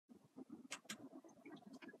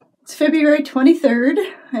February 23rd,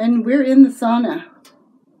 and we're in the sauna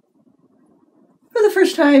for the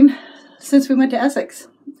first time since we went to Essex.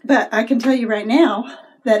 But I can tell you right now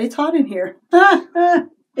that it's hot in here.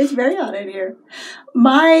 It's very hot in here.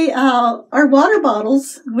 Our water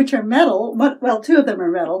bottles, which are metal, well, two of them are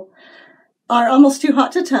metal, are almost too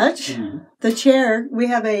hot to touch. Mm-hmm. The chair, we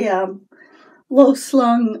have a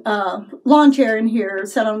low-slung lawn chair in here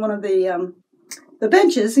set on one of the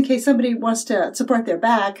benches in case somebody wants to support their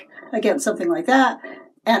back against something like that.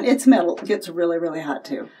 And it's metal. It gets really, really hot,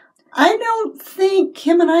 too. I don't think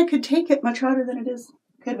Kim and I could take it much hotter than it is,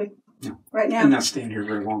 could we? No. Right now. I'm not staying here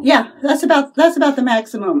very long. Yeah, that's about the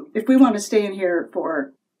maximum. If we want to stay in here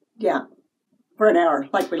for an hour,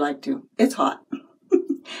 like we like to. It's hot.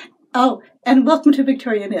 Oh, and welcome to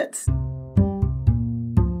Victoria Knits.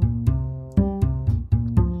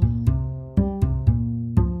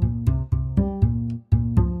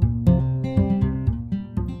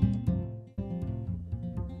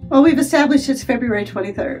 Well, we've established it's February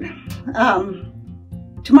 23rd.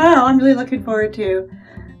 Tomorrow, I'm really looking forward to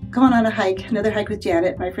going on another hike with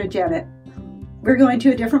Janet, my friend Janet. We're going to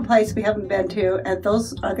a different place we haven't been to, and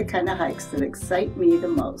those are the kind of hikes that excite me the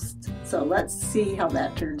most. So let's see how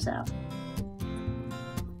that turns out.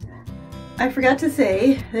 I forgot to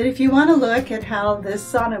say that if you want to look at how this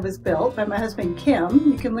sauna was built by my husband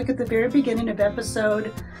Kim, you can look at the very beginning of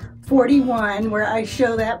episode 41 where I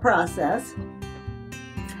show that process.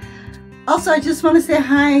 Also, I just want to say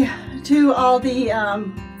hi to all the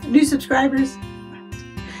new subscribers.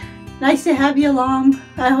 Nice to have you along.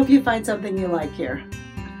 I hope you find something you like here.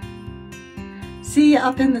 See you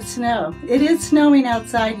up in the snow. It is snowing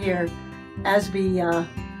outside here as we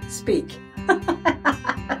speak.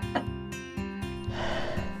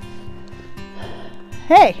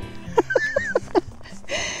 Hey!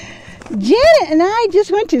 Janet and I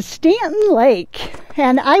just went to Stanton Lake,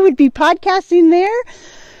 and I would be podcasting there,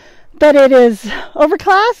 but it is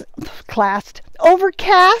overcast,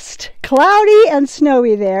 cloudy and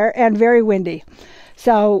snowy there, and very windy.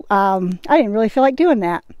 So I didn't really feel like doing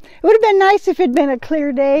that. It would have been nice if it had been a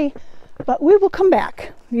clear day, but we will come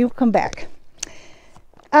back. We will come back.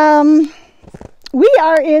 We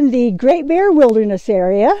are in the Great Bear Wilderness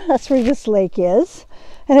area. That's where this lake is.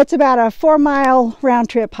 And it's about a 4-mile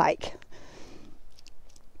round-trip hike.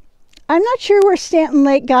 I'm not sure where Stanton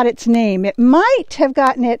Lake got its name. It might have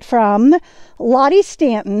gotten it from Lottie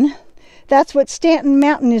Stanton. That's what Stanton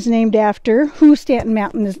Mountain is named after, who Stanton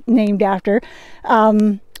Mountain is named after,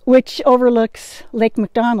 which overlooks Lake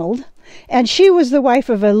McDonald. And she was the wife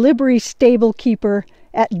of a livery stable keeper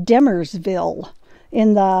at Demersville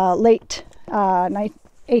in the late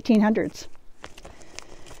 1800s.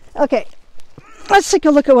 Okay, let's take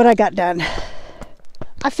a look at what I got done.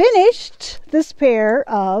 I finished this pair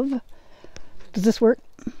of... Does this work?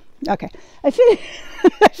 Okay. I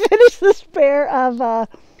finished this pair of...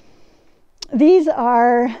 These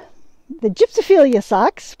are the Gypsophilia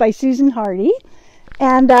socks by Susan Hardy.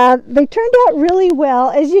 And they turned out really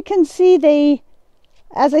well. As you can see,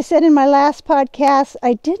 as I said in my last podcast,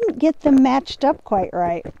 I didn't get them matched up quite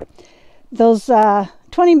right. Those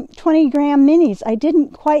 20-gram minis, I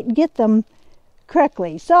didn't quite get them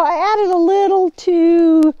correctly. So I added a little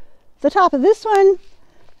to the top of this one,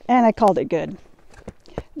 and I called it good.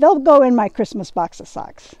 They'll go in my Christmas box of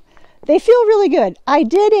socks. They feel really good. I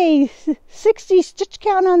did a 60 stitch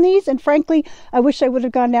count on these, and frankly, I wish I would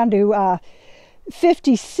have gone down to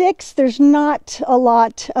 56. There's not a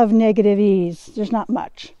lot of negative ease. There's not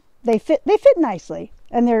much. They fit nicely,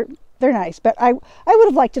 and they're nice, but I would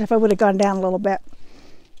have liked it if I would have gone down a little bit.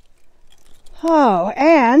 Oh,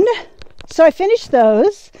 and so I finished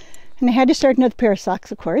those, and I had to start another pair of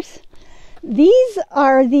socks, of course. These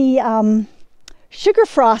are the Sugar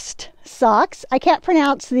Frost socks. I can't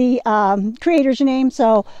pronounce the creator's name,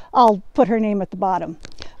 so I'll put her name at the bottom.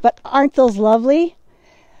 But aren't those lovely?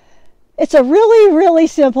 It's a really, really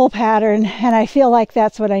simple pattern, and I feel like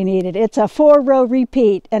that's what I needed. It's a 4-row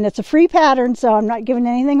repeat, and it's a free pattern, so I'm not giving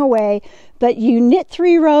anything away. But you knit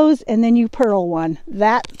 3 rows, and then you purl 1.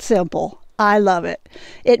 That simple. I love it.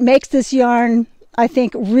 It makes this yarn, I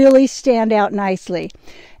think, really stand out nicely.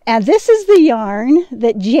 And this is the yarn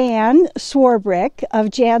that Jan Swarbrick of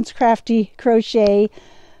Jan's Crafty Crochet,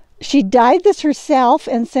 she dyed this herself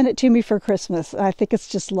and sent it to me for Christmas. I think it's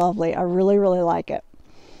just lovely. I really, really like it.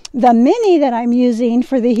 The mini that I'm using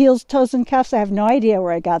for the heels, toes, and cuffs, I have no idea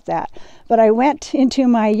where I got that. But I went into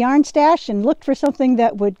my yarn stash and looked for something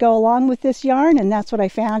that would go along with this yarn, and that's what I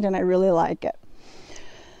found, and I really like it.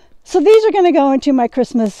 So these are going to go into my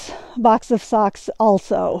Christmas box of socks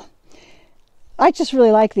also. I just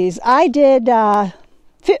really like these. I did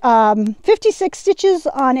 56 stitches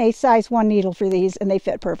on a size 1 needle for these, and they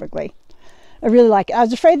fit perfectly. I really like it. I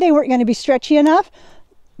was afraid they weren't going to be stretchy enough,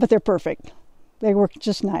 but they're perfect. They work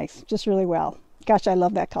just nice, just really well. Gosh, I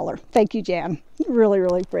love that color. Thank you, Jan. Really,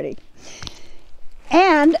 really pretty.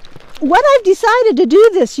 And what I've decided to do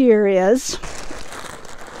this year is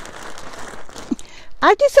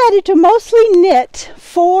I've decided to mostly knit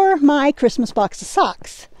for my Christmas box of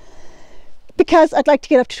socks because I'd like to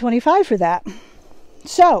get up to 25 for that.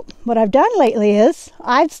 So what I've done lately is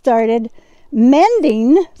I've started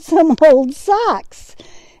mending some old socks.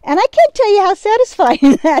 And I can't tell you how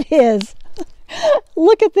satisfying that is.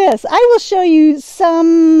 Look at this. I will show you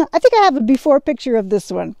some, I think I have a before picture of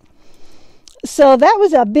this one. So that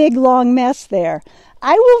was a big long mess there.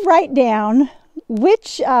 I will write down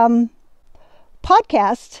which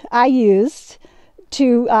podcast I used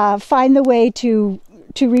to find the way to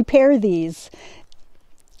repair these.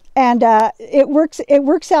 And it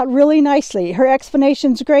works out really nicely. Her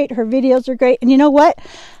explanation's great. Her videos are great. And you know what?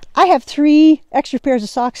 I have 3 extra pairs of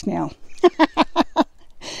socks now.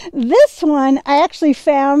 This one, I actually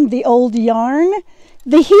found the old yarn.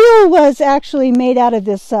 The heel was actually made out of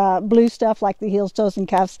this blue stuff, like the heels, toes, and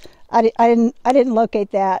cuffs. I didn't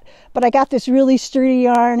locate that, but I got this really sturdy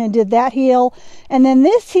yarn and did that heel. And then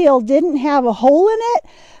this heel didn't have a hole in it,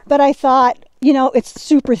 but I thought, you know, it's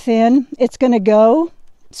super thin. It's going to go.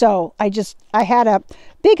 So I had a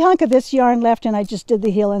big hunk of this yarn left, and I just did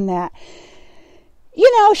the heel in that. You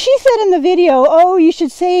know, she said in the video, oh, you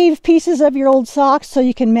should save pieces of your old socks so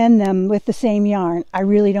you can mend them with the same yarn. I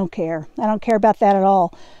really don't care. I don't care about that at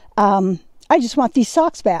all. I just want these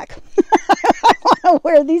socks back. I want to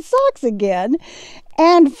wear these socks again.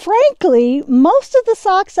 And frankly, most of the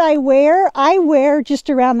socks I wear just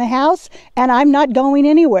around the house, and I'm not going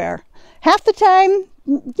anywhere. Half the time,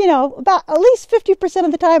 you know, about at least 50%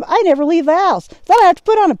 of the time, I never leave the house. Then I have to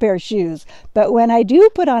put on a pair of shoes. But when I do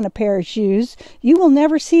put on a pair of shoes, you will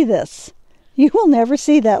never see this. You will never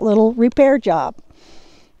see that little repair job.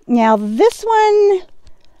 Now this one,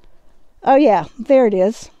 oh yeah, there it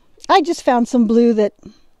is. I just found some blue that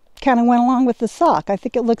kind of went along with the sock. I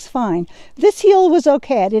think it looks fine. This heel was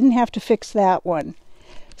okay. I didn't have to fix that one.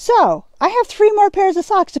 So I have 3 more pairs of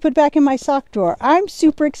socks to put back in my sock drawer. I'm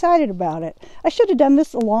super excited about it. I should have done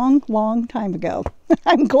this a long, long time ago.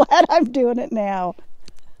 I'm glad I'm doing it now.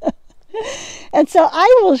 And so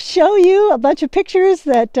I will show you a bunch of pictures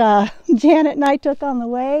that Janet and I took on the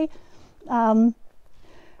way.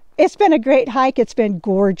 It's been a great hike. It's been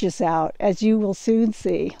gorgeous out, as you will soon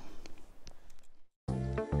see.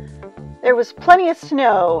 There was plenty of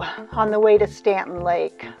snow on the way to Stanton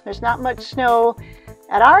Lake. There's not much snow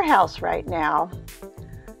at our house right now,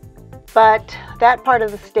 but that part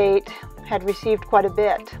of the state had received quite a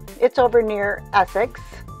bit. It's over near Essex,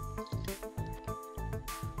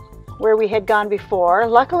 where we had gone before.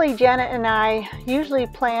 Luckily, Janet and I usually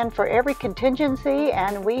plan for every contingency,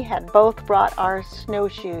 and we had both brought our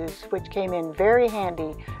snowshoes, which came in very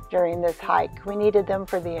handy during this hike. We needed them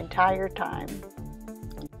for the entire time.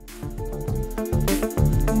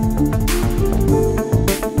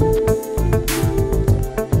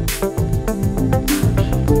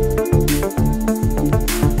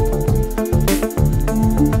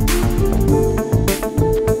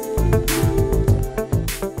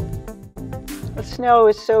 The snow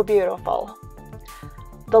is so beautiful.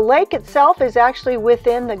 The lake itself is actually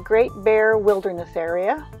within the Great Bear Wilderness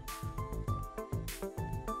area.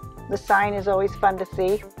 The sign is always fun to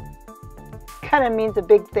see. Kind of means a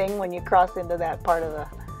big thing when you cross into that part of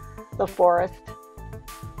the forest.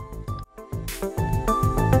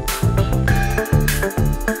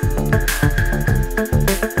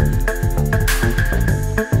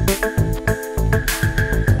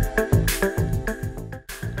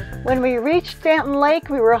 When we reached Stanton Lake,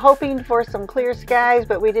 we were hoping for some clear skies,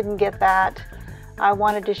 but we didn't get that. I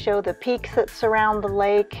wanted to show the peaks that surround the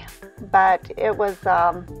lake, but it was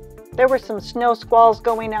there were some snow squalls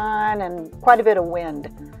going on and quite a bit of wind.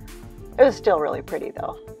 It was still really pretty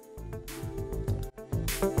though.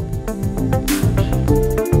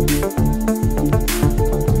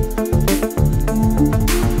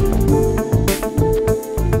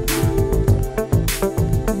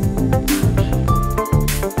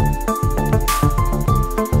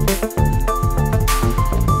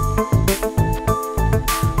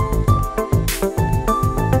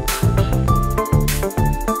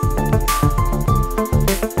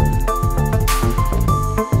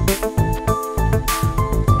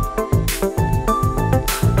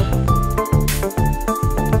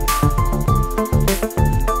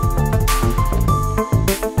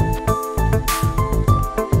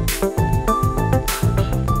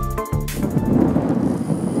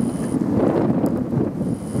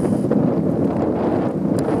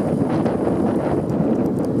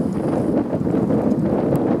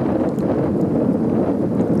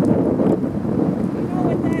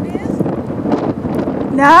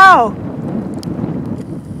 no!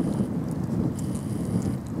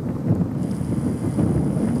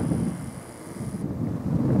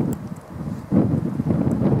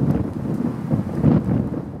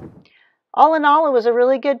 All in all, it was a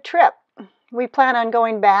really good trip. We plan on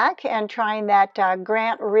going back and trying that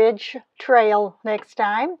Grant Ridge Trail next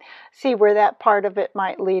time, see where that part of it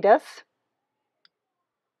might lead us.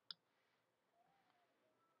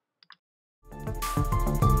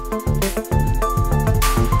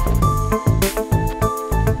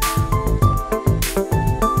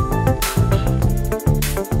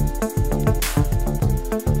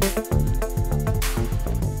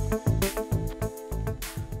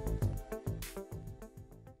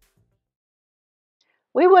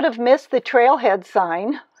 We would have missed the Trailhead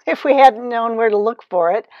sign if we hadn't known where to look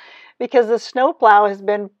for it, because the snowplow has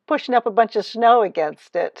been pushing up a bunch of snow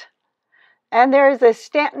against it. And there is a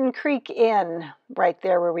Stanton Creek Inn right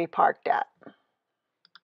there where we parked at.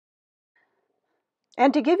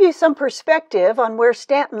 And to give you some perspective on where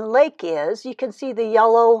Stanton Lake is, you can see the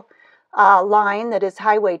yellow line that is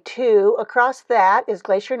Highway 2. Across that is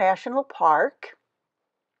Glacier National Park.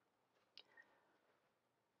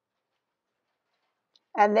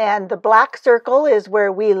 And then the black circle is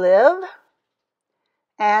where we live.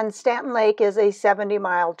 And Stanton Lake is a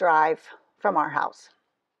 70-mile drive from our house.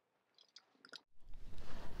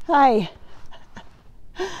 Hi.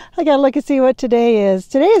 I gotta look and see what today is.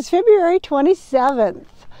 Today is February 27th.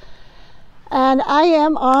 And I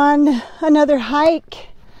am on another hike.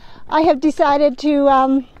 I have decided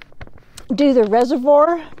to do the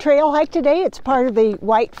Reservoir trail hike today. It's part of the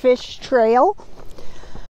Whitefish Trail.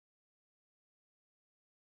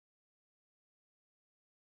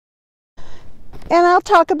 And I'll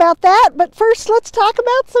talk about that, but first let's talk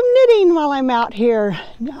about some knitting while I'm out here.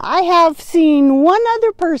 I have seen one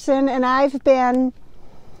other person and I've been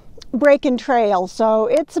breaking trail, so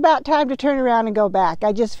it's about time to turn around and go back.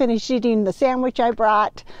 I just finished eating the sandwich I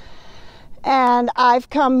brought and I've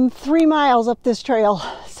come 3 miles up this trail,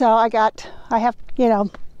 so I have,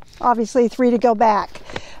 obviously 3 to go back.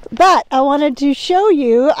 But I wanted to show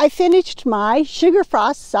you, I finished my Sugar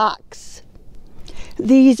Frost socks.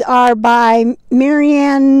 These are by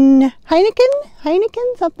Marianne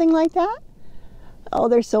Heineken, something like that. Oh,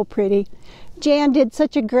 they're so pretty. Jan did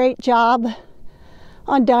such a great job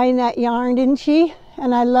on dyeing that yarn, didn't she?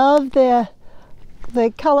 And I love the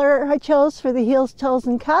color I chose for the heels, toes,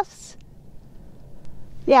 and cuffs.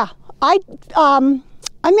 Yeah, I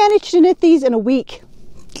managed to knit these in a week.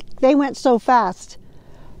 They went so fast.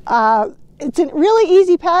 It's a really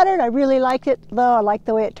easy pattern. I really liked it, though. I like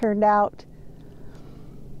the way it turned out.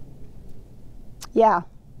 Yeah,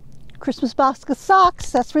 Christmas box of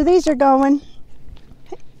socks, that's where these are going.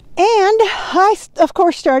 And I, of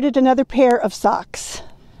course, started another pair of socks.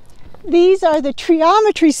 These are the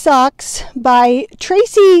Triometry socks by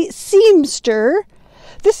Tracy Seamster.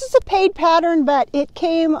 This is a paid pattern, but it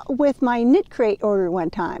came with my Knit Crate order one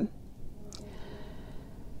time.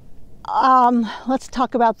 Let's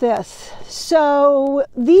talk about this. So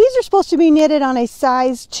these are supposed to be knitted on a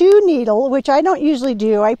size 2 needle, which I don't usually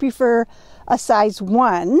do. I prefer a size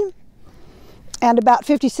 1 and about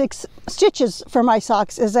 56 stitches for my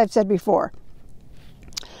socks, as I've said before.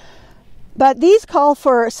 But these call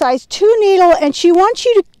for size 2 needle, and she wants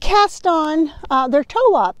you to cast on their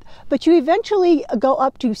toe up, but you eventually go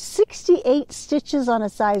up to 68 stitches on a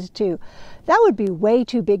size 2. That would be way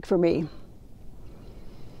too big for me.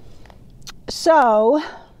 So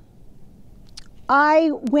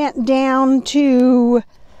I went down to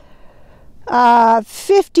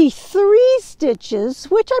 53 stitches,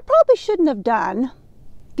 which I probably shouldn't have done,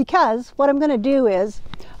 because what I'm going to do is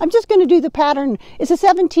I'm just going to do the pattern. It's a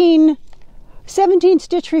 17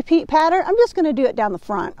 stitch repeat pattern. I'm just going to do it down the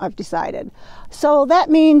front, I've decided. So that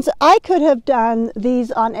means I could have done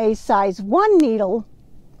these on a size 1 needle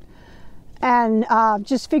and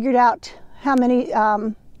just figured out how many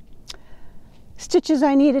stitches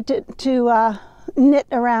I needed to knit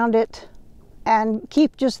around it and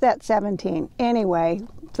keep just that 17. Anyway,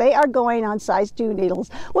 they are going on size 2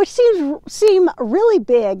 needles, which seem really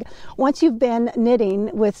big once you've been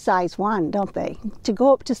knitting with size 1, don't they? To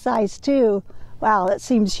go up to size 2, wow, that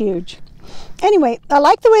seems huge. Anyway, I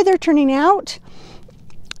like the way they're turning out.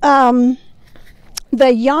 The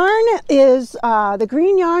yarn is, the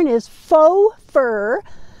green yarn is Faux Fur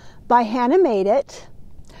by Hannah Made It.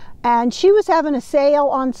 And she was having a sale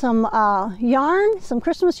on some yarn, some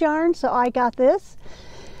Christmas yarn, so I got this.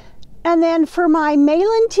 And then for my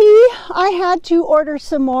Malin tee, I had to order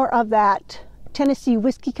some more of that Tennessee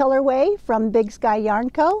Whiskey colorway from Big Sky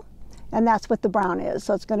Yarn Co. And that's what the brown is.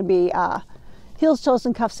 So it's going to be heels, toes,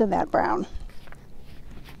 and cuffs in that brown.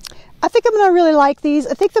 I think I'm going to really like these.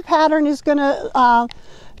 I think the pattern is going to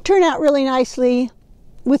turn out really nicely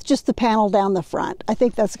with just the panel down the front. I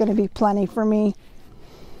think that's going to be plenty for me.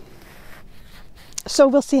 So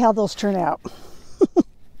we'll see how those turn out.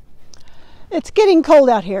 It's getting cold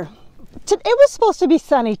out here. It was supposed to be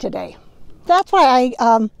sunny today. That's why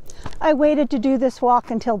I waited to do this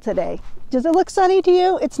walk until today. Does it look sunny to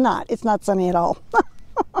you? It's not. It's not sunny at all.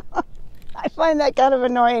 I find that kind of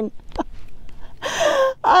annoying.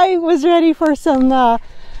 I was ready for some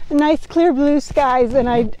nice clear blue skies, and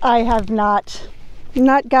I have not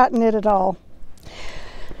gotten it at all.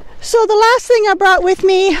 So the last thing I brought with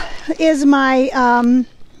me is my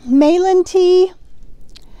Malin tea,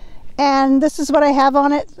 and this is what I have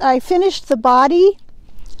on it. I finished the body.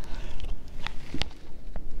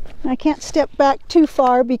 I can't step back too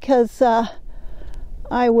far because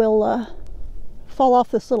I will fall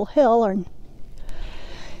off this little hill, and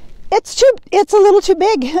it's a little too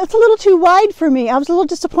big. It's a little too wide for me. I was a little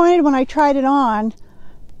disappointed when I tried it on.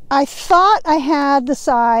 I thought I had the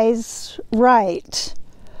size right,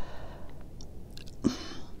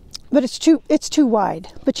 but it's too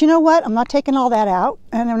wide. But you know what? I'm not taking all that out,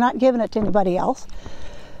 and I'm not giving it to anybody else.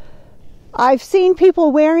 I've seen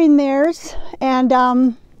people wearing theirs, and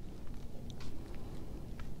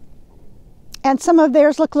some of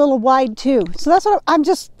theirs look a little wide too. So that's what I'm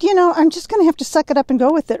just going to have to suck it up and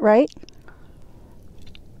go with it, right?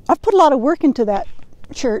 I've put a lot of work into that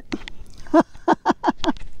shirt.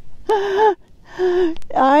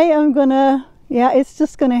 It's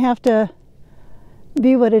just going to have to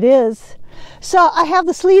be what it is. So I have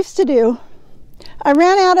the sleeves to do. I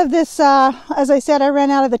ran out of this, as I said, I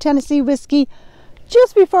ran out of the Tennessee whiskey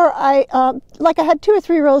just before I had 2 or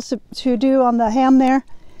 3 rows to do on the hem there.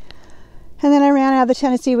 And then I ran out of the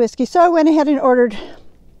Tennessee whiskey. So I went ahead and ordered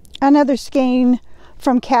another skein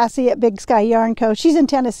from Cassie at Big Sky Yarn Co. She's in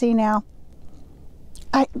Tennessee now.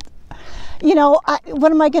 What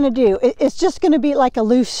am I going to do? It's just going to be like a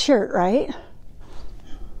loose shirt, right?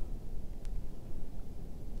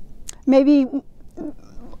 Maybe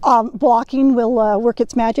blocking will work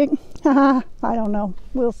its magic. I don't know.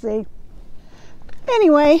 We'll see.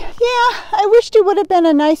 Anyway, yeah, I wished it would have been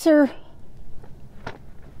a nicer,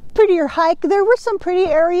 prettier hike. There were some pretty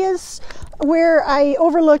areas where I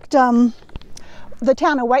overlooked the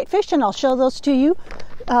town of Whitefish, and I'll show those to you.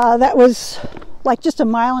 That was like just a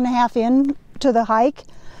 1.5 miles in to the hike.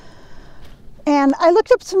 And I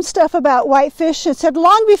looked up some stuff about Whitefish. It said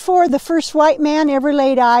long before the first white man ever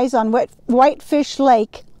laid eyes on Whitefish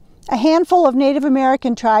Lake, a handful of Native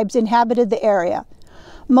American tribes inhabited the area,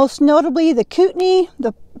 most notably the Kootenai,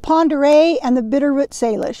 the Pend Oreille, and the Bitterroot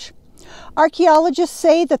Salish. Archaeologists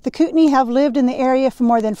say that the Kootenai have lived in the area for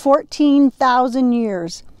more than 14,000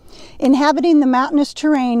 years, inhabiting the mountainous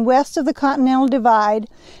terrain west of the Continental Divide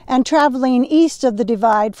and traveling east of the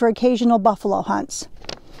Divide for occasional buffalo hunts.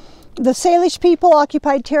 The Salish people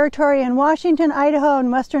occupied territory in Washington, Idaho, and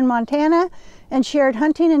western Montana, and shared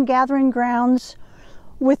hunting and gathering grounds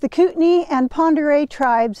with the Kootenai and Pend Oreille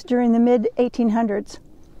tribes during the mid-1800s.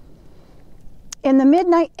 In the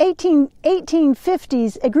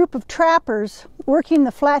mid-1850s, a group of trappers working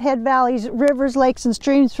the Flathead Valley's rivers, lakes, and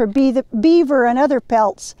streams for beaver and other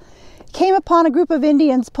pelts came upon a group of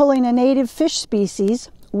Indians pulling a native fish species,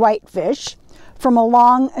 whitefish, from a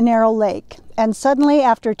long, narrow lake. And suddenly,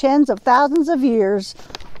 after tens of thousands of years,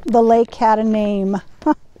 the lake had a name.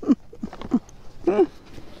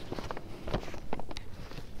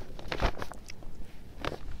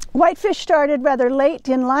 Whitefish started rather late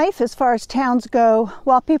in life as far as towns go.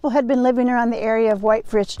 While people had been living around the area of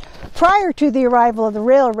Whitefish prior to the arrival of the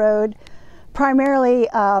railroad, primarily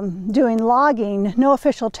doing logging, no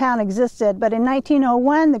official town existed. But in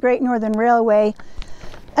 1901, the Great Northern Railway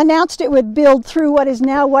announced it would build through what is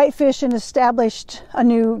now Whitefish and established a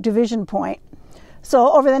new division point.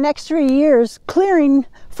 So over the next 3 years, clearing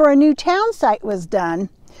for a new town site was done,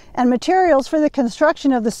 and materials for the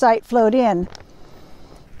construction of the site flowed in.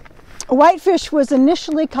 Whitefish was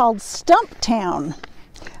initially called Stumptown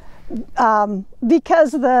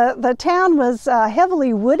because the town was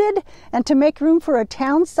heavily wooded, and to make room for a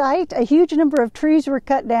town site, a huge number of trees were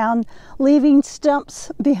cut down, leaving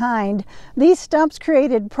stumps behind. These stumps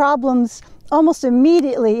created problems almost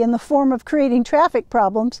immediately in the form of creating traffic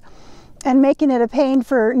problems and making it a pain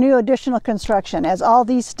for new additional construction, as all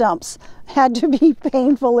these stumps had to be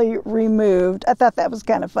painfully removed. I thought that was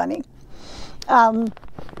kind of funny.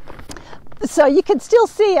 So you can still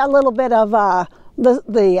see a little bit of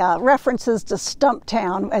the references to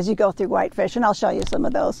Stumptown as you go through Whitefish, and I'll show you some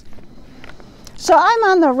of those. So I'm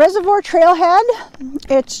on the Reservoir Trailhead.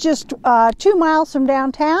 It's just 2 miles from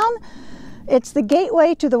downtown. It's the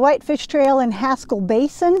gateway to the Whitefish Trail in Haskell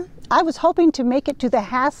Basin. I was hoping to make it to the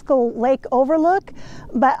Haskell Lake overlook,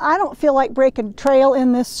 but I don't feel like breaking trail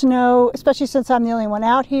in this snow, especially since I'm the only one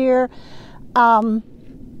out here. And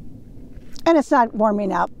it's not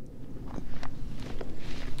warming up.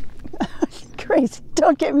 Crazy.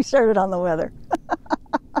 Don't get me started on the weather.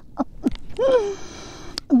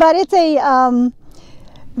 But it's a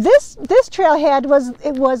this trailhead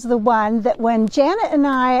was the one that when Janet and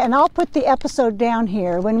I'll put the episode down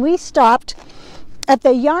here, when we stopped at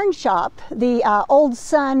the yarn shop, the Old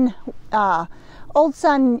Sun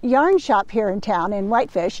yarn shop here in town in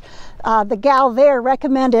Whitefish, the gal there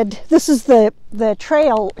recommended, this is the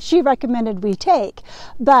trail she recommended we take,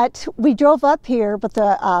 but we drove up here, but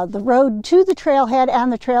the road to the trailhead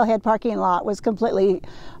and the trailhead parking lot was completely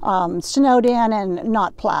snowed in and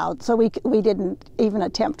not plowed, so we didn't even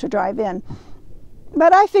attempt to drive in.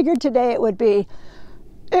 But I figured today it would be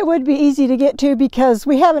easy to get to because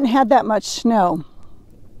we haven't had that much snow.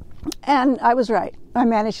 And I was right. I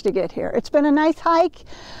managed to get here. It's been a nice hike.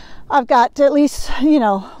 I've got at least, a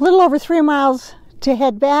little over 3 miles to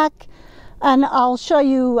head back, and I'll show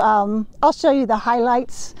you the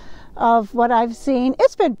highlights of what I've seen.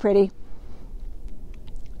 It's been pretty.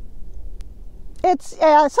 It's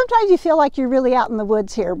sometimes you feel like you're really out in the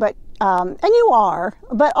woods here, but and you are,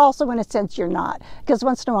 but also in a sense you're not, because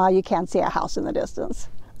once in a while you can see a house in the distance.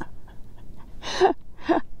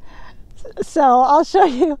 So I'll show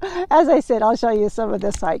you, as I said, I'll show you some of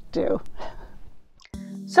this hike too.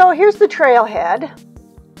 So here's the trailhead,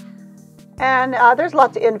 and there's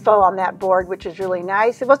lots of info on that board, which is really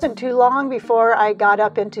nice. It wasn't too long before I got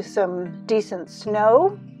up into some decent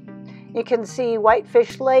snow. You can see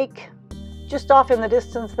Whitefish Lake just off in the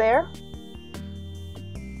distance there.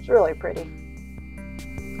 It's really pretty.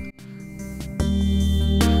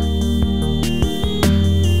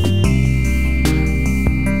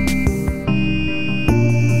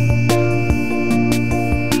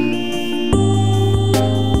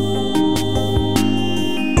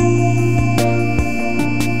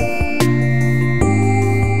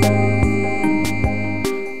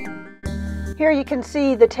 Here you can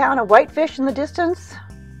see the town of Whitefish in the distance.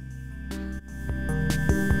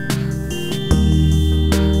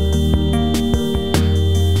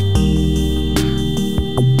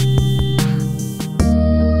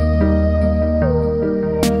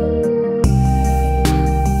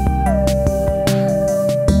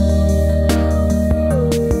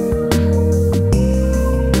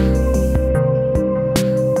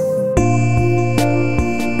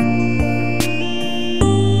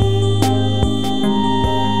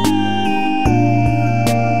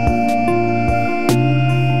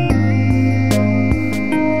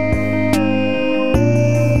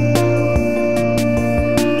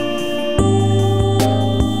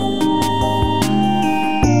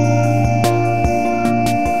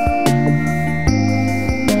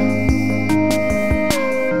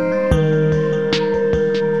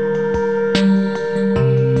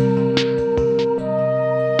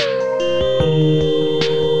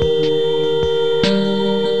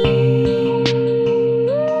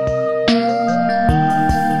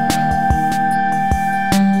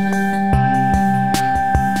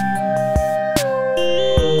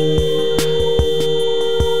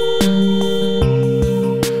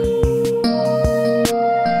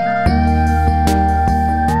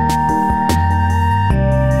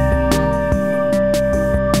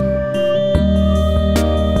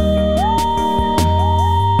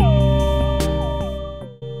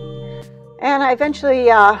 I eventually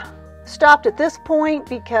stopped at this point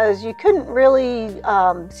because you couldn't really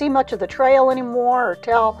see much of the trail anymore or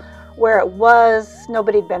tell where it was.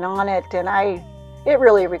 Nobody had been on it, and it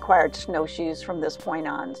really required snowshoes from this point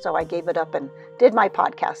on, so I gave it up and did my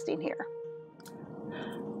podcasting here.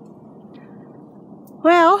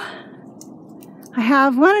 Well, I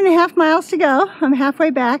have 1.5 miles to go. I'm halfway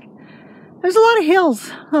back. There's a lot of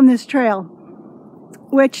hills on this trail,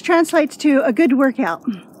 which translates to a good workout.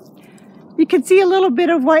 You can see a little bit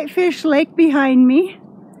of Whitefish Lake behind me.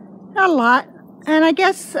 Not a lot. And I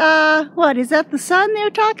guess, what, is that the sun they're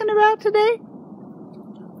talking about today?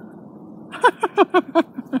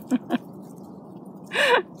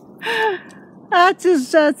 That's as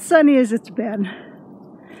sunny as it's been.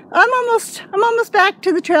 I'm almost back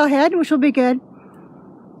to the trailhead, which will be good.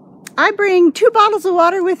 I bring 2 bottles of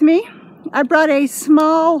water with me. I brought a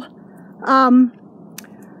small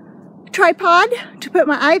tripod to put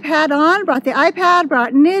my iPad on. Brought the iPad,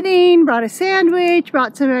 brought knitting, brought a sandwich,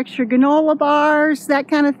 brought some extra granola bars, that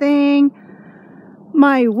kind of thing.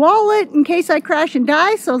 My wallet in case I crash and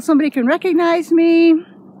die so somebody can recognize me.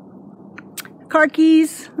 car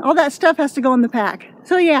keys, all that stuff has to go in the pack.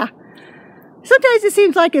 So yeah, sometimes it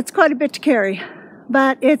seems like it's quite a bit to carry,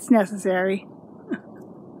 but it's necessary.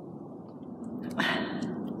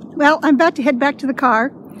 Well, I'm about to head back to the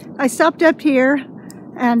car. I stopped up here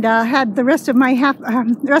and had the rest of my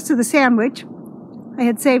the rest of the sandwich. I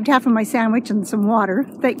had saved half of my sandwich and some water.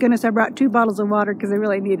 Thank goodness I brought 2 bottles of water because I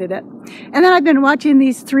really needed it. And then I've been watching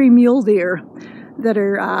these 3 mule deer that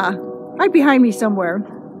are right behind me somewhere.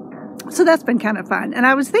 So that's been kind of fun. And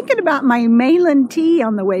I was thinking about my Malin tea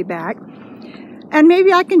on the way back. And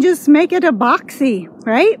maybe I can just make it a boxy,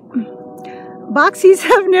 right? Boxies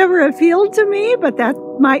have never appealed to me, but that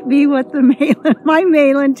might be what the my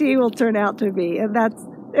Malin tea will turn out to be. And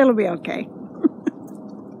it'll be okay.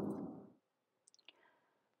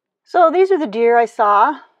 So these are the deer I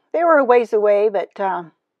saw. They were a ways away, but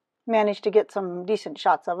managed to get some decent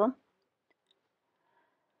shots of them.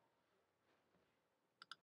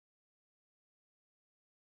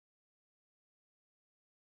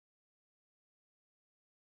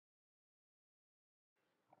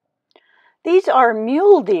 These are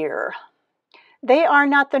mule deer. They are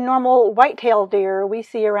not the normal white-tailed deer we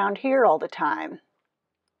see around here all the time.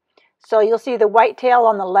 So you'll see the whitetail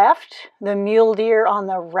on the left, the mule deer on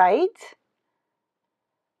the right.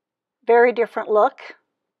 Very different look.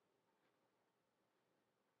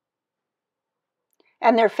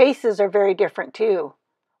 And their faces are very different too.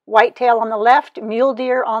 Whitetail on the left, mule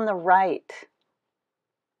deer on the right.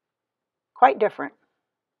 Quite different.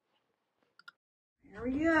 Here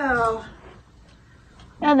we go.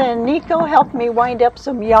 And then Nico helped me wind up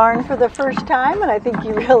some yarn for the first time, and I think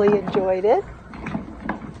he really enjoyed it.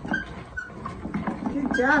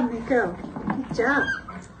 Good job, Nico. Good job.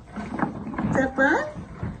 Is that fun?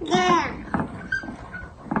 Yeah.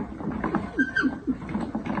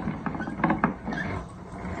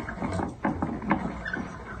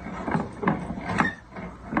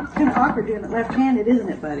 It's kind of awkward doing it left-handed, isn't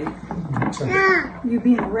it, buddy? Yeah. You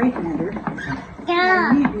being a right-hander.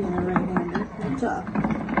 Yeah. And me being a right-hander. What's up?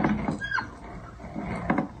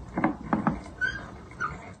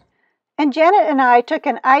 And Janet and I took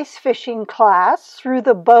an ice fishing class through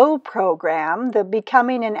the BOW program, the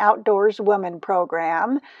Becoming an Outdoors Woman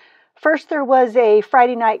program. First, there was a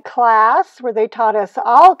Friday night class where they taught us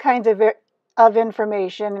all kinds of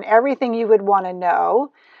information and everything you would want to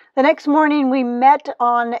know. The next morning, we met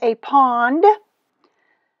on a pond,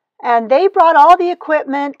 and they brought all the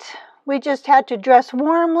equipment. We just had to dress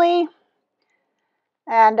warmly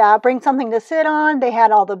and bring something to sit on. They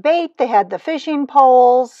had all the bait. They had the fishing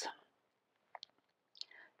poles.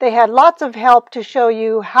 They had lots of help to show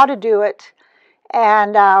you how to do it.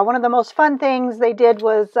 And one of the most fun things they did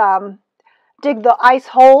was dig the ice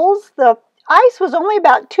holes. The ice was only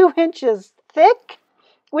about 2 inches thick,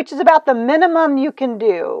 which is about the minimum you can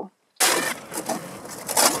do.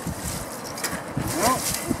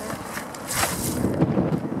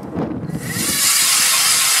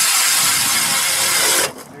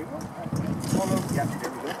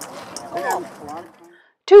 Oh.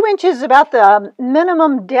 2 inches is about the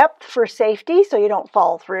minimum depth for safety, so you don't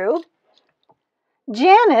fall through.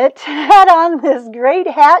 Janet had on this great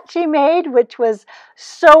hat she made, which was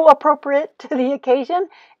so appropriate to the occasion.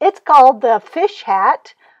 It's called the Fish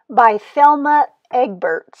Hat by Thelma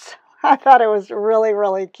Egberts. I thought it was really,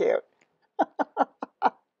 really cute.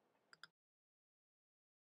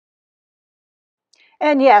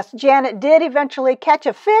 And yes, Janet did eventually catch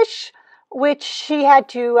a fish, which she had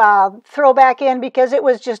to throw back in because it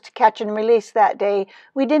was just catch and release that day.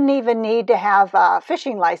 We didn't even need to have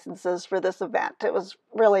fishing licenses for this event. It was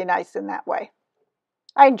really nice in that way.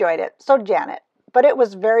 I enjoyed it. So did Janet. But it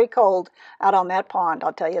was very cold out on that pond,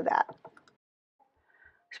 I'll tell you that.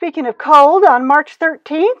 Speaking of cold, on March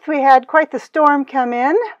 13th, we had quite the storm come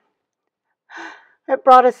in. It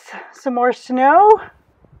brought us some more snow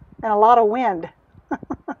and a lot of wind.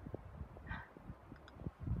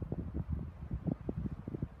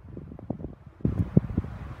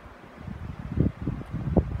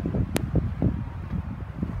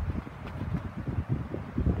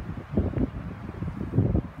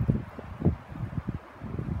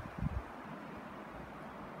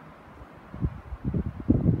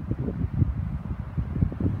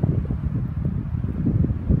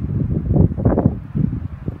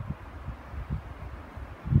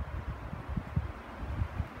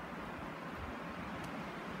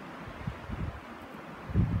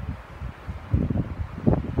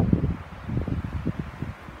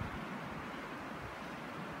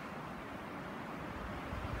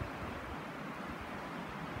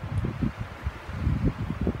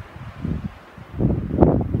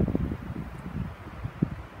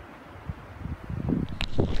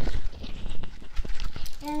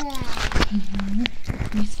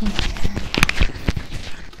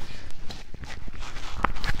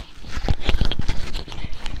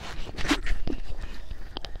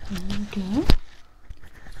 There we go.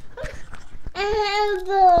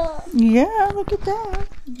 Yeah, look at that.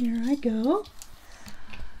 Here I go.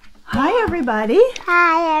 Hi, everybody.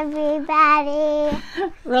 Hi, everybody.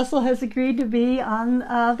 Russell has agreed to be on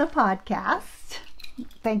the podcast.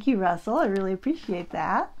 Thank you, Russell. I really appreciate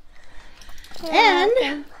that.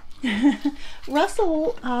 And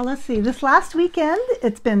Russell, let's see, this last weekend,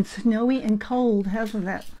 it's been snowy and cold, hasn't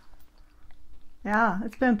it? Yeah,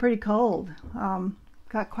 it's been pretty cold.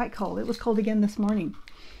 Got quite cold. It was cold again this morning.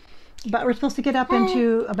 But we're supposed to get up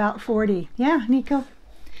into about 40. Yeah, Nico.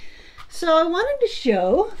 So I wanted to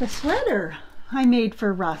show the sweater I made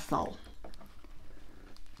for Russell.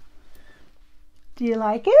 Do you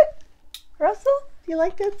like it, Russell? Do you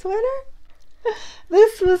like that sweater?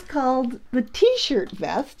 This was called the T-shirt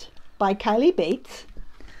vest by Kylie Bates.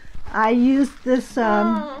 I used this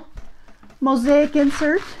mosaic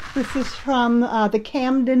insert. This is from the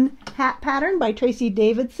Camden hat pattern by Tracy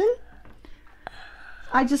Davidson.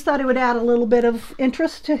 I just thought it would add a little bit of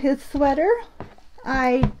interest to his sweater.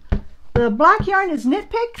 The black yarn is Knit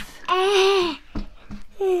Picks. Oh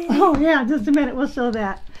yeah, just a minute, we'll show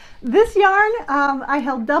that. This yarn, I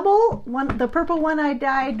held double. The purple one I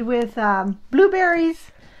dyed with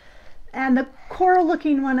blueberries, and the coral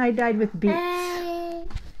looking one I dyed with beets.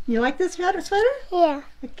 You like this sweater? Yeah.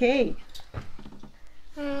 Okay.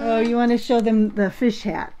 Oh, you want to show them the fish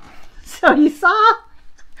hat. So you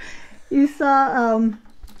saw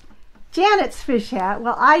Janet's fish hat.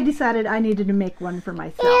 Well, I decided I needed to make one for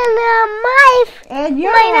myself. And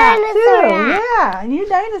your my hat dinosaur too. hat. Yeah, and your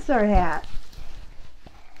dinosaur hat.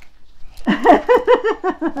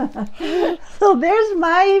 So there's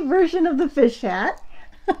my version of the fish hat.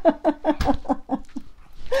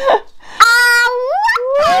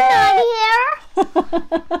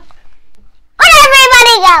 Where'd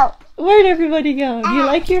everybody go? Where'd everybody go? Do you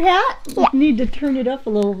like your hat? Yeah. You need to turn it up a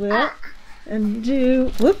little bit. And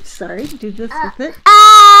do, whoops, sorry, do this with it.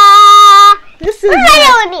 This is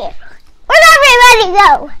Where'd everybody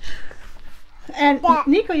go? And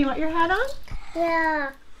Nico, you want your hat on?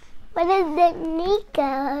 Yeah. What is it,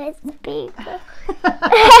 Nico? It's Nico.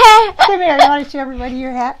 Come here, you want to show everybody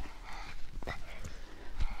your hat?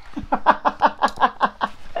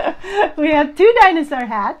 We have two dinosaur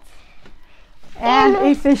hats and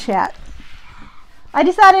a fish hat. I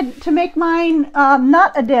decided to make mine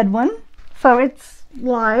not a dead one, so it's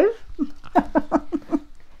live.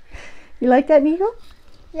 You like that, Nico?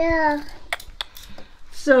 Yeah.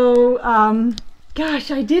 So, gosh,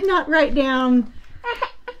 I did not write down,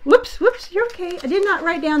 whoops, you're okay. I did not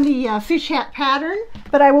write down the fish hat pattern,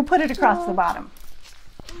 but I will put it across the bottom.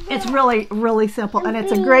 It's really, really simple, and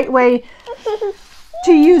it's a great way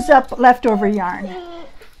to use up leftover yarn.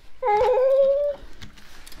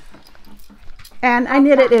 And I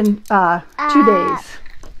knit it in 2 days.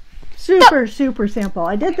 Super, super simple.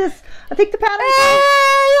 I did this, I think the pattern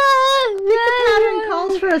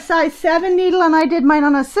calls for a size 7 needle, and I did mine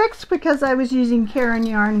on a 6 because I was using Caron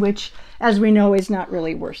yarn, which, as we know, is not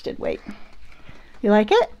really worsted weight. You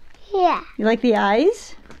like it? Yeah. You like the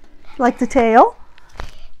eyes? Like the tail?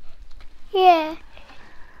 Yeah.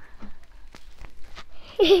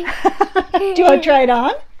 Do you want to try it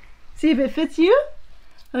on? See if it fits you?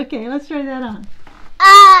 Okay, let's try that on.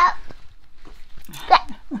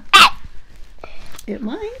 It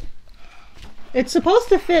might. It's supposed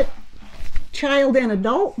to fit child and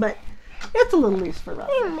adult, but it's a little loose for us.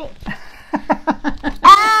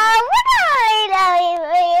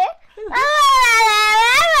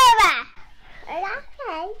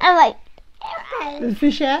 I'm like, The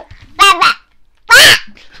fish hat?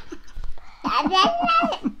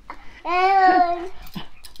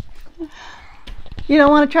 You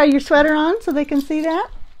don't want to try your sweater on so they can see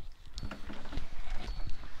that?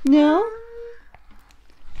 No?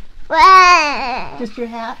 Just your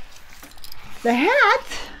hat? The hat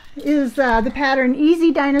is the pattern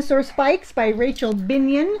Easy Dinosaur Spikes by Rachel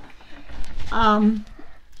Binion.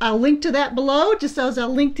 I'll link to that below, just as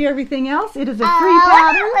I'll link to everything else. It is a free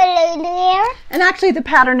pattern. And actually the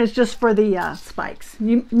pattern is just for the spikes.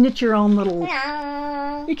 You knit your own little,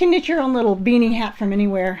 you can knit your own little beanie hat from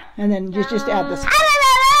anywhere, and then you just add the spikes.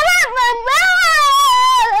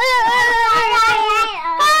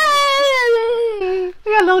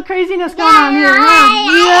 We got a little craziness going on here,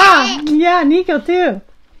 huh? Yeah, Nico too.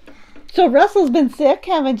 So Russell's been sick,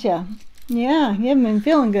 haven't you? Yeah, you haven't been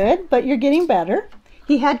feeling good, but you're getting better.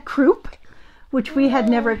 He had croup, which we had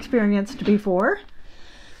never experienced before.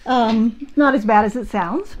 Not as bad as it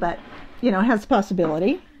sounds, but, you know, it has a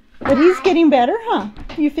possibility. But he's getting better, huh?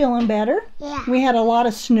 You feeling better? Yeah. We had a lot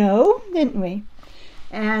of snow, didn't we?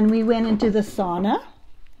 And we went into the sauna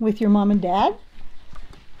with your mom and dad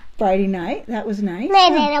Friday night. That was nice. They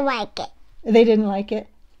didn't like it. They didn't like it?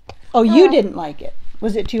 Oh, you didn't like it.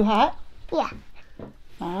 Was it too hot? Yeah.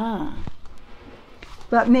 Ah.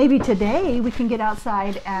 But maybe today we can get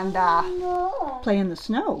outside and play in the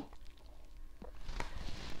snow.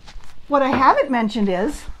 What I haven't mentioned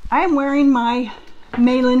is I am wearing my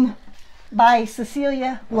Malin by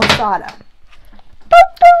Cecilia Losada.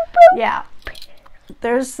 Yeah.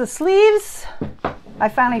 There's the sleeves. I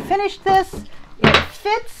finally finished this. It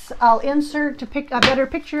fits. I'll insert a better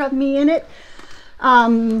picture of me in it.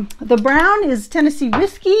 The brown is Tennessee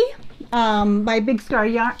Whiskey by Big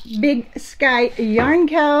Sky Yarn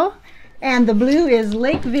Co. And the blue is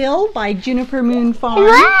Lakeville by Juniper Moon Farm.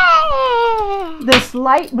 This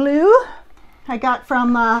light blue I got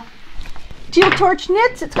from Teal Torch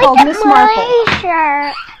Knits. It's called Miss Marple.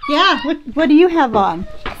 Shirt. Yeah, what do you have on?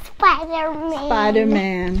 Spider-Man.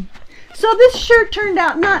 Spider-Man. So this shirt turned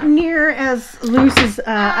out not near as loose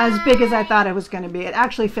as big as I thought it was going to be. It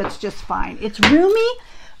actually fits just fine. It's roomy,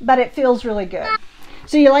 but it feels really good.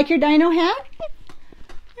 So you like your dino hat?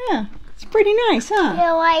 Yeah, it's pretty nice, huh?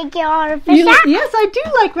 You like your fish hat? Yes, I do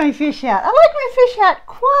like my fish hat. I like my fish hat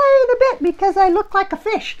quite a bit because I look like a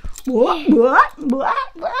fish. What? Do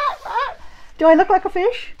I look like a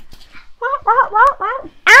fish? I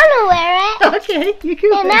want to wear it. Okay, you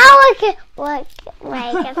can. And I look like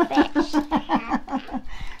a fish.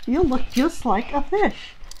 You look just like a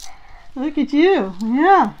fish. Look at you.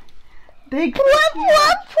 Yeah. Big.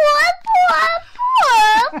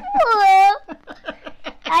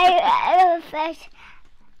 I'm a fish.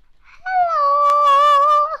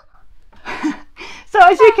 Hello. So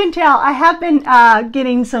as you can tell, I have been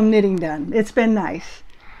getting some knitting done. It's been nice.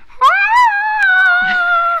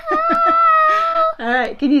 All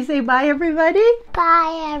right, can you say bye, everybody?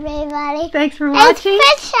 Bye, everybody. Thanks for watching.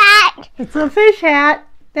 It's fish hat. It's a fish hat.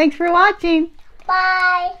 Thanks for watching.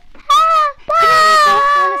 Bye. You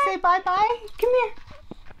want to say bye-bye? Come here.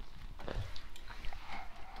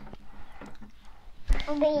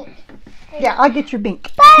 Bye. Yeah, I'll get your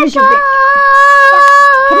bink. Bye. Here's your bink.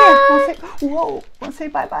 Yeah. Come here. Want to say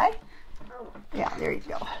bye-bye? Yeah, there you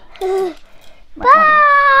go. Bye.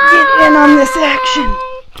 Get in on this action.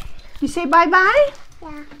 You say bye-bye?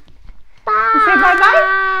 Yeah. Bye. You say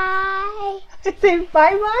bye-bye? Say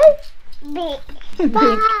bye-bye? Bink. Bink.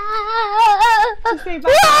 Bye. You say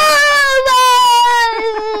bye-bye?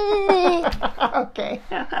 Okay.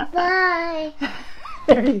 Bye.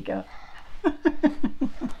 There you go.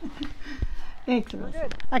 Thanks, Melissa.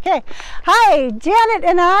 Okay. Hi, Janet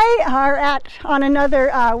and I are on another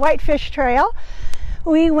Whitefish trail.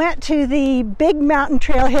 We went to the big mountain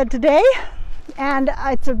trailhead today, and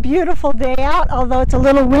it's a beautiful day out, although it's a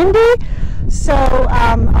little windy. So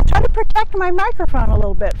I'll try to protect my microphone a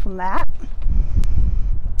little bit from that.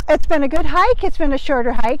 It's been a good hike. It's been a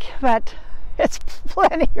shorter hike, but it's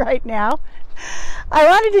plenty right now. I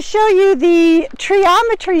wanted to show you the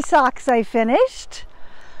triometry socks I finished.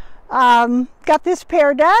 Got this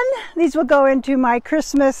pair done. These will go into my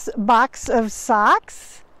Christmas box of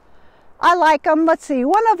socks. I like them. Let's see,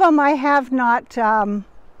 one of them I have not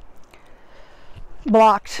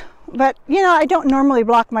blocked, but you know, I don't normally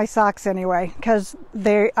block my socks anyway because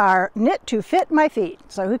they are knit to fit my feet,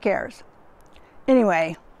 so who cares?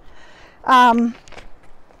 Anyway, I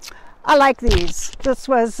like these. This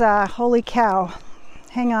was holy cow,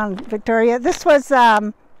 hang on, Victoria, this was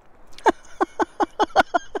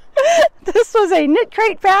this was a knit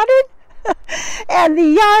crate pattern. And the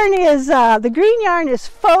yarn is, the green yarn is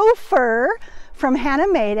faux fur from Hannah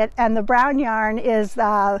Made It, and the brown yarn is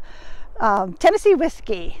Tennessee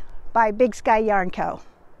Whiskey by Big Sky Yarn Co.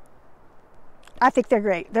 I think they're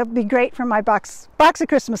great. They'll be great for my box of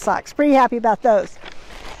Christmas socks. Pretty happy about those.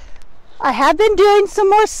 I have been doing some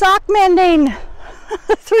more sock mending.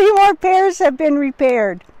 3 more pairs have been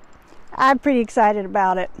repaired. I'm pretty excited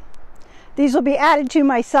about it. These will be added to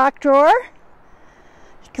my sock drawer.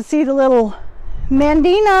 You can see the little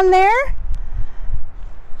mending on there.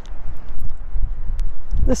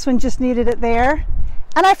 This one just needed it there.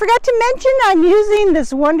 And I forgot to mention I'm using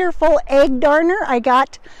this wonderful egg darner I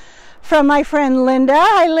got from my friend Linda.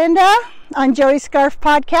 Hi Linda, on Joey's Scarf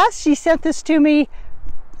Podcast. She sent this to me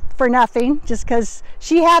for nothing, just because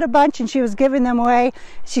she had a bunch and she was giving them away.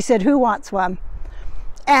 She said, who wants one?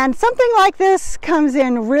 And something like this comes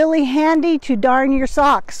in really handy to darn your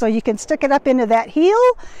socks, so you can stick it up into that heel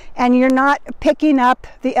and you're not picking up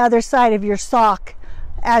the other side of your sock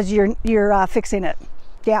as you're fixing it.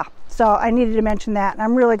 Yeah, so I needed to mention that, and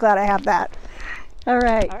I'm really glad I have that. All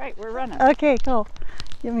right. All right, we're running. Okay, cool.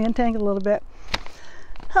 Get me untangled a little bit.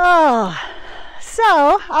 Oh,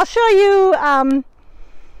 so I'll show you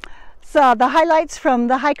so the highlights from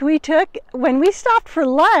the hike we took. When we stopped for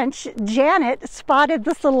lunch, Janet spotted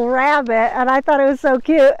this little rabbit, and I thought it was so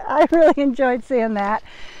cute. I really enjoyed seeing that.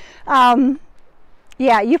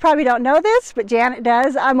 Yeah, you probably don't know this, but Janet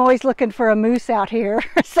does. I'm always looking for a moose out here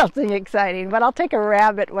or something exciting, but I'll take a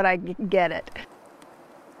rabbit when I get it.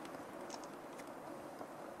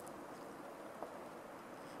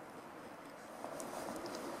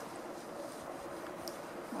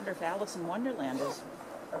 I wonder if Alice in Wonderland is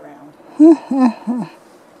around.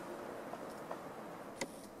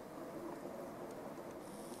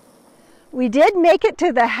 We did make it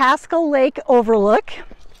to the Haskell Lake Overlook,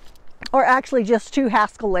 or actually just to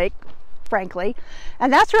Haskell Lake, frankly.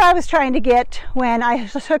 And that's where I was trying to get when I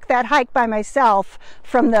took that hike by myself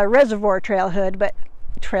from the Reservoir Trailhead, but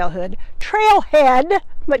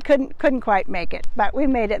couldn't quite make it. But we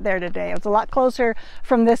made it there today. It was a lot closer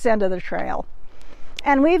from this end of the trail.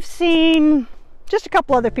 And we've seen just a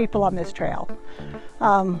couple other people on this trail.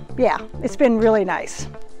 Yeah, it's been really nice.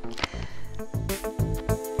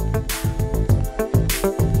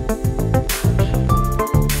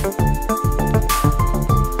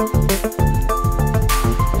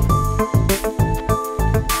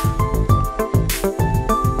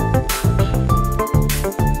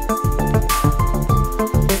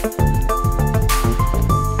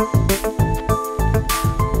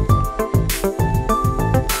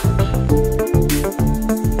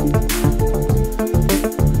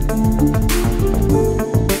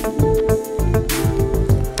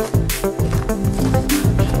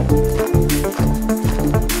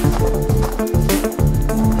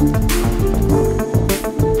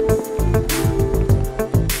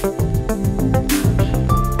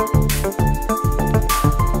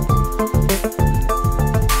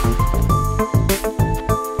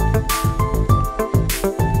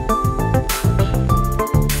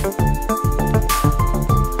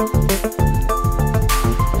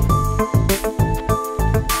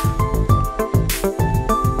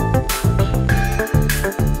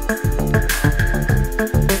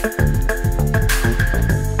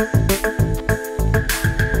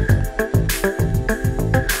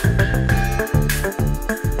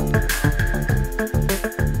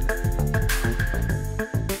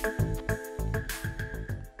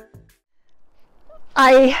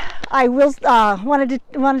 I wanted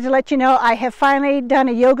to let you know I have finally done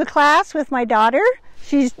a yoga class with my daughter.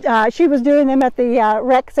 She was doing them at the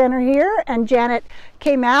rec center here, and Janet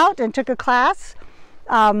came out and took a class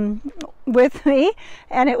with me,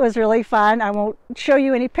 and it was really fun. I won't show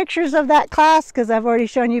you any pictures of that class because I've already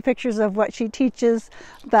shown you pictures of what she teaches,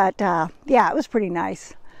 but yeah, it was pretty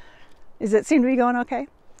nice. Does it seem to be going okay?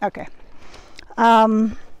 Okay.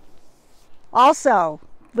 Also,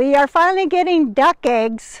 we are finally getting duck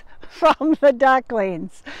eggs from the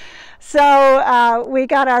ducklings. So we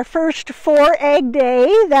got our first 4-egg day.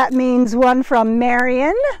 That means one from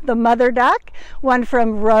Marion, the mother duck, one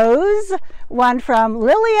from Rose, one from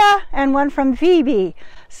Lilia, and one from Phoebe.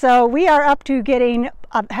 So we are up to getting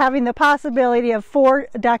having the possibility of 4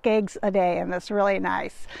 duck eggs a day, and that's really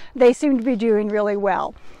nice. They seem to be doing really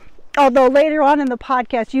well. Although later on in the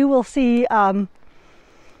podcast you will see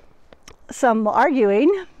some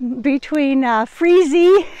arguing between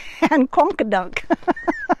Freezy and Conkadunk.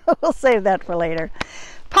 We'll save that for later.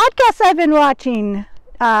 Podcasts I've been watching,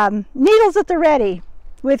 Needles at the Ready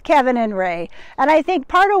with Kevin and Ray. And I think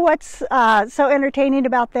part of what's so entertaining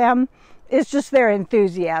about them is just their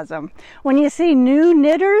enthusiasm. When you see new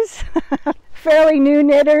knitters, fairly new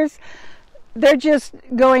knitters, they're just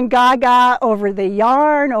going gaga over the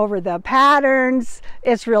yarn, over the patterns.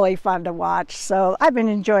 It's really fun to watch. So I've been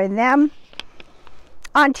enjoying them.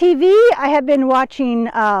 On TV, I have been watching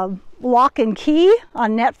Lock and Key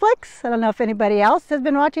on Netflix. I don't know if anybody else has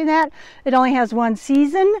been watching that. It only has 1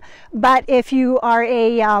 season, but if you are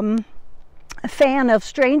a fan of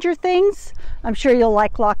Stranger Things, I'm sure you'll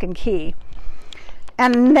like Lock and Key.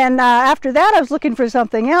 And then after that, I was looking for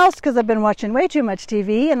something else because I've been watching way too much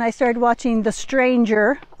TV, and I started watching The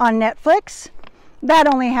Stranger on Netflix.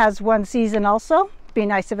 That only has 1 season also. Be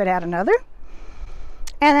nice if it had another.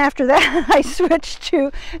 And after that, I switched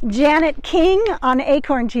to Janet King on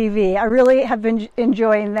Acorn TV. I really have been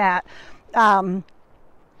enjoying that.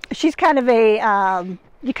 She's kind of a,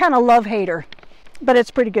 you kind of love-hate her, but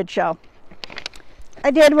it's a pretty good show.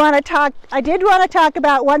 I did want to talk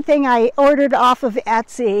about one thing I ordered off of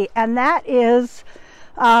Etsy, and that is,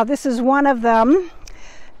 this is one of them,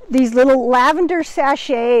 these little lavender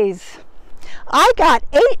sachets. I got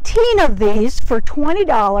 18 of these for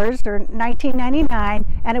 $20 or $19.99,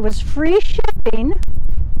 and it was free shipping.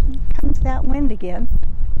 Comes that wind again.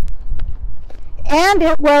 And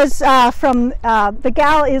it was from the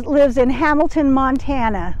gal lives in Hamilton,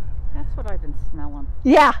 Montana. That's what I've been smelling.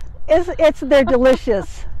 Yeah, they're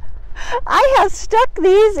delicious. I have stuck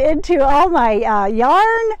these into all my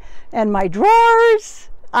yarn and my drawers.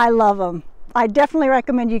 I love them. I definitely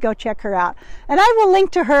recommend you go check her out. And I will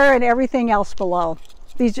link to her and everything else below.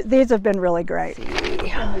 These have been really great.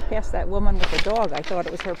 When we passed that woman with the dog, I thought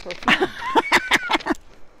it was her perfume.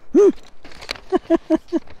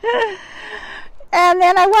 And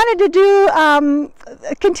then I wanted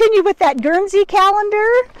to continue with that Guernsey calendar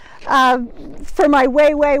for my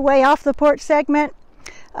way off the porch segment.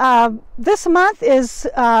 This month is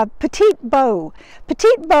Petite Bow.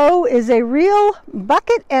 Petite Bow is a real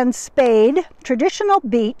bucket and spade traditional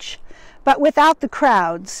beach, but without the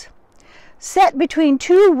crowds. Set between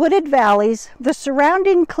two wooded valleys, the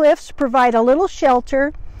surrounding cliffs provide a little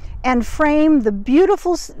shelter and frame the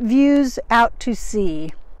beautiful views out to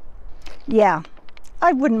sea. Yeah,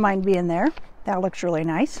 I wouldn't mind being there. That looks really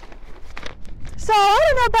nice. So I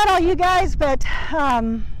don't know about all you guys, but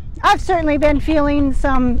I've certainly been feeling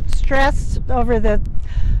some stress over the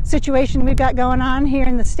situation we've got going on here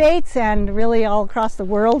in the States and really all across the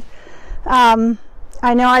world.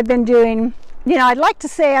 I know I've been doing, I'd like to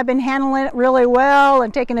say I've been handling it really well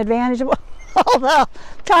and taking advantage of all the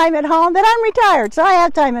time at home, but I'm retired, so I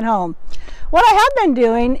have time at home. What I have been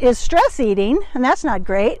doing is stress eating, and that's not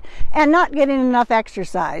great, and not getting enough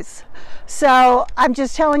exercise. So I'm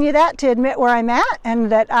just telling you that to admit where I'm at,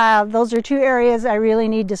 and that those are two areas I really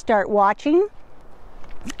need to start watching.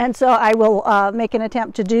 And so I will make an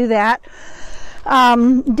attempt to do that.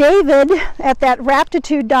 David at that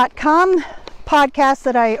raptitude.com podcast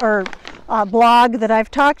blog that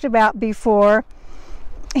I've talked about before,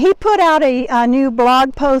 he put out a new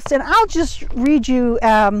blog post, and I'll just read you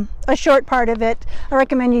a short part of it. I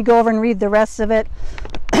recommend you go over and read the rest of it.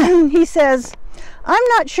 He says, "I'm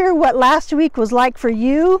not sure what last week was like for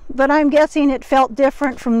you, but I'm guessing it felt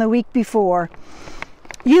different from the week before.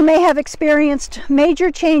 You may have experienced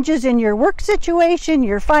major changes in your work situation,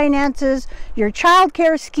 your finances, your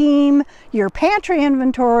childcare scheme, your pantry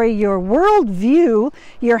inventory, your worldview,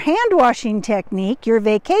 your hand washing technique, your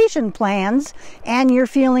vacation plans, and your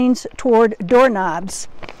feelings toward doorknobs.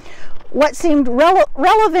 What seemed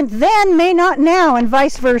relevant then may not now, and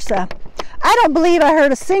vice versa. I don't believe I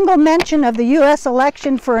heard a single mention of the U.S.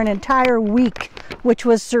 election for an entire week, which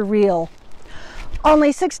was surreal.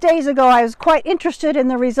 Only 6 days ago, I was quite interested in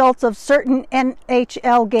the results of certain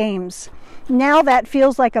NHL games. Now that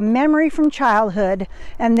feels like a memory from childhood,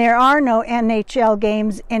 and there are no NHL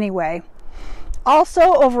games anyway.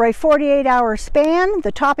 Also, over a 48-hour span,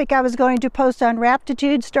 the topic I was going to post on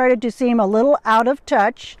Raptitude started to seem a little out of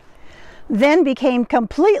touch, then became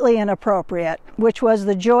completely inappropriate, which was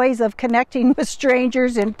the joys of connecting with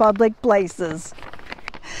strangers in public places.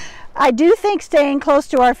 I do think staying close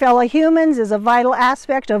to our fellow humans is a vital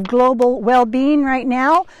aspect of global well-being right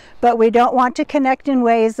now, but we don't want to connect in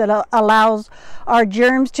ways that allows our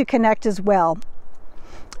germs to connect as well.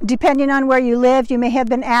 Depending on where you live, you may have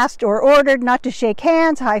been asked or ordered not to shake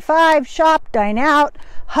hands, high five, shop, dine out,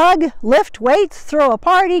 hug, lift weights, throw a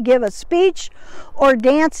party, give a speech, or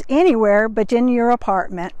dance anywhere but in your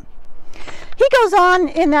apartment. He goes on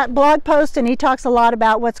in that blog post and he talks a lot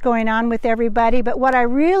about what's going on with everybody, but what I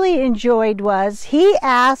really enjoyed was he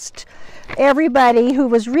asked everybody who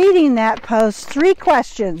was reading that post 3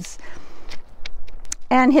 questions.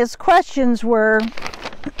 And his questions were,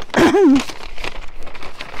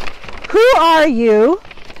 who are you?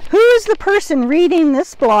 Who is the person reading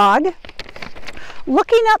this blog?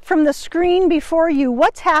 Looking up from the screen before you,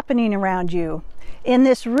 what's happening around you in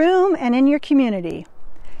this room and in your community?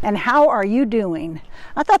 And how are you doing?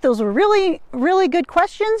 I thought those were really, really good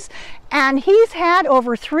questions. And he's had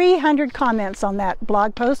over 300 comments on that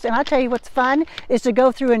blog post. And I'll tell you what's fun is to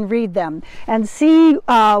go through and read them and see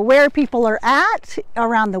where people are at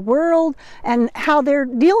around the world and how they're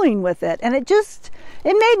dealing with it. And it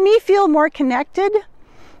made me feel more connected.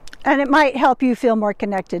 And it might help you feel more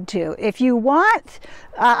connected too. If you want,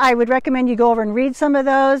 I would recommend you go over and read some of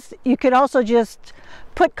those. You could also just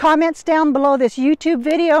put comments down below this YouTube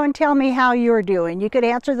video and tell me how you're doing. You could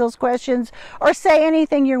answer those questions or say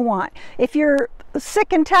anything you want. If you're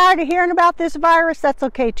sick and tired of hearing about this virus, that's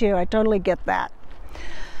okay too. I totally get that.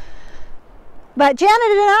 But Janet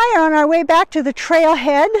and I are on our way back to the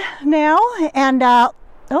Trailhead now, and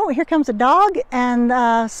oh, here comes a dog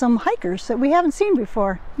and some hikers that we haven't seen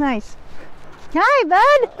before. Nice. Hi,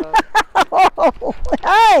 bud. Oh,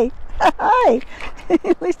 hi. Hi.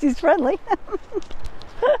 At least he's friendly.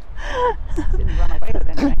 Didn't run away with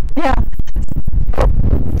anything. Yeah.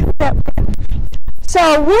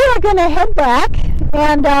 So we're going to head back,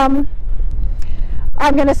 and I'm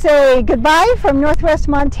going to say goodbye from Northwest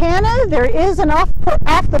Montana. There is an off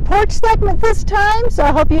the porch segment this time, so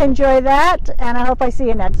I hope you enjoy that, and I hope I see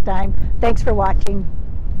you next time. Thanks for watching.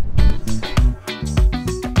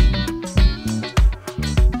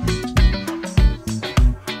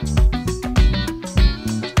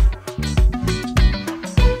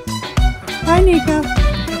 Hi, Nika.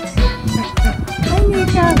 Hi,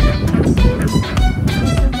 Nika.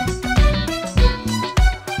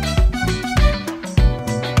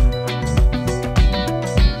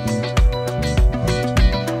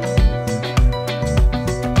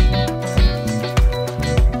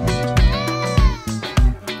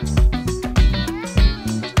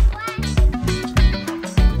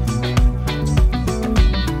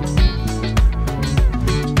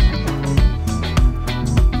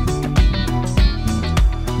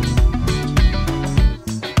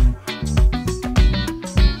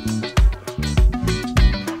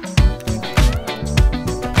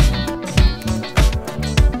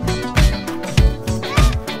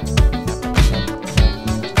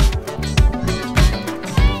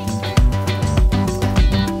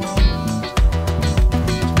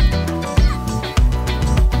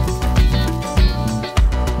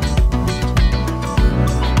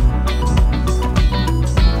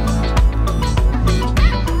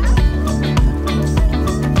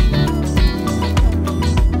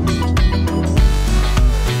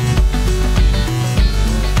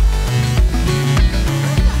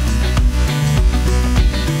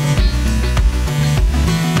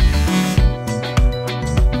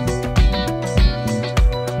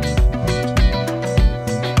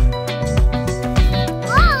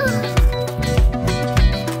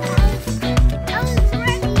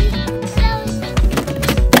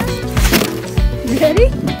 Ready?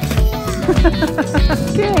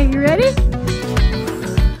 Okay, you ready?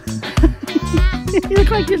 You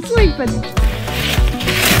look like you're sleeping.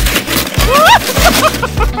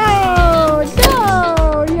 Oh,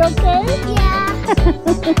 no! You okay?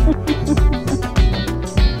 Yeah.